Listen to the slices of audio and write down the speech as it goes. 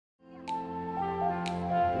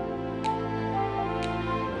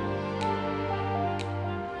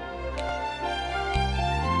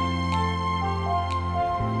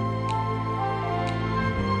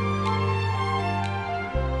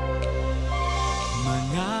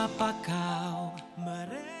Well,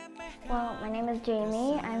 my name is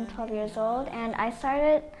Jaimee. I'm 12 years old, and I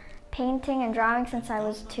started painting and drawing since I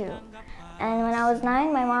was 2. And when I was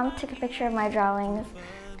 9, my mom took a picture of my drawings,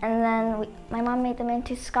 and then my mom made them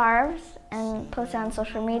into scarves and posted on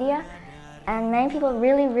social media. And many people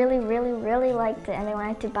really liked it, and they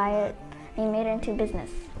wanted to buy it. And he made it into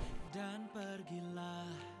business.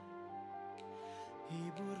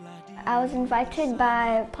 I was invited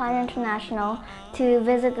by Plan International to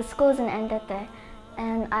visit the schools in NTT,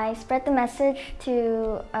 and I spread the message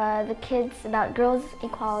to the kids about girls'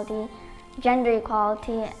 equality, gender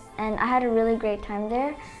equality, and I had a really great time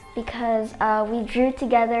there because we drew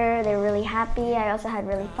together, they were really happy, I also had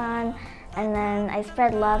really fun, and then I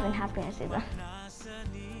spread love and happiness to them.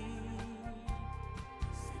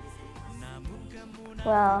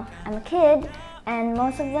 Well, I'm a kid, and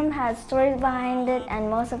most of them have stories behind it, and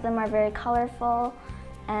most of them are very colorful,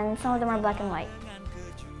 and some of them are black and white.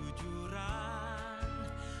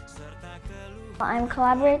 I'm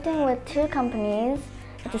collaborating with 2 companies.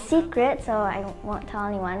 It's a secret, so I won't tell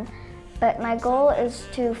anyone. But my goal is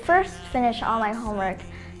to first finish all my homework.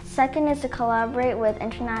 Second is to collaborate with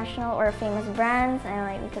international or famous brands,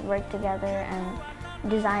 and we could work together and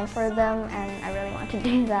design for them, and I really want to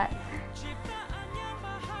do that.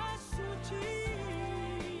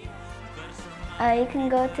 You can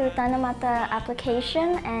go to Tanamata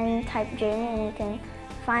application and type Jaimee, and you can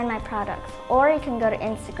find my products. Or you can go to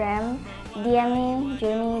Instagram, DM me,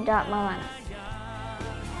 jaimee.maulana.